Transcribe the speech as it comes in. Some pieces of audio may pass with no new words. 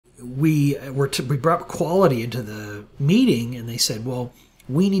we brought quality into the meeting, and they said, well,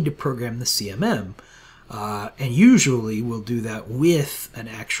 we need to program the CMM. And usually we'll do that with an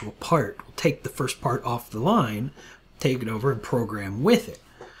actual part. We'll take the first part off the line, take it over, and program with it.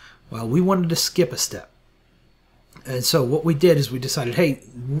 Well, we wanted to skip a step. And so what we did is we decided, hey,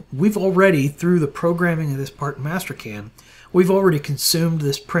 we've already, through the programming of this part in Mastercam, we've already consumed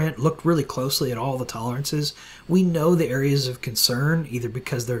this print, looked really closely at all the tolerances. We know the areas of concern, either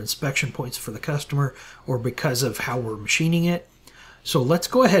because they're inspection points for the customer or because of how we're machining it. So let's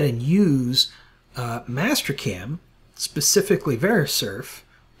go ahead and use Mastercam, specifically Verisurf,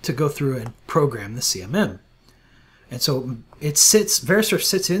 to go through and program the CMM. And so Verisurf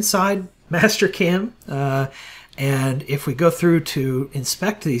sits inside Mastercam, and if we go through to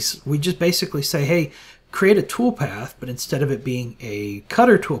inspect these, we just basically say, hey, create a toolpath, but instead of it being a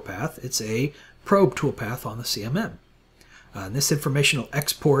cutter toolpath, it's a probe toolpath on the CMM. And this information will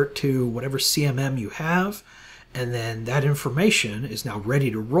export to whatever CMM you have, and then that information is now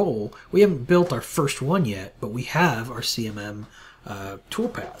ready to roll. We haven't built our first one yet, but we have our CMM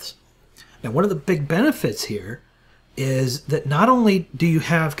toolpaths. Now, one of the big benefits here is that not only do you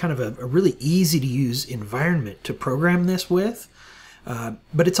have kind of a really easy to use environment to program this with,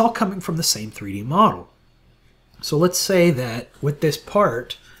 but it's all coming from the same 3D model. So let's say that with this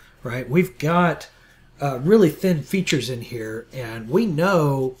part, right, we've got really thin features in here, and we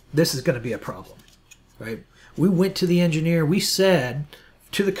know this is going to be a problem, right? We went to the engineer, we said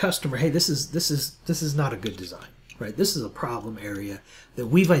to the customer, hey, this is not a good design, right? This is a problem area that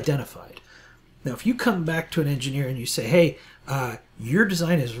we've identified. Now, if you come back to an engineer and you say, hey, your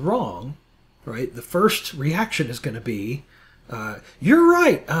design is wrong, right? The first reaction is going to be, you're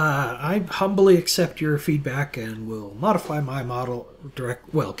right. I humbly accept your feedback and will modify my model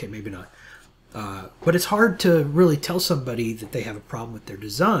well, okay, maybe not. But it's hard to really tell somebody that they have a problem with their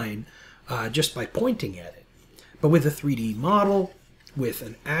design just by pointing at it. But with a 3D model, with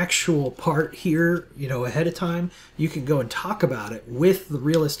an actual part here, ahead of time, you can go and talk about it with the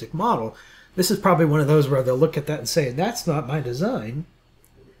realistic model. This is probably one of those where they'll look at that and say, that's not my design.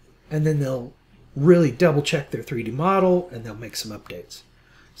 And then they'll really double check their 3D model and they'll make some updates.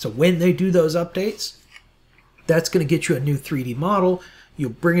 So when they do those updates, that's going to get you a new 3D model.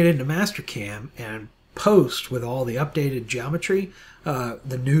 You'll bring it into Mastercam and post with all the updated geometry,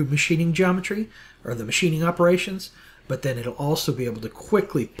 the new machining geometry or the machining operations. But then it'll also be able to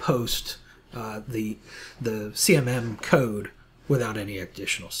quickly post the CMM code without any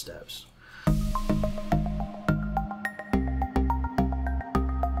additional steps.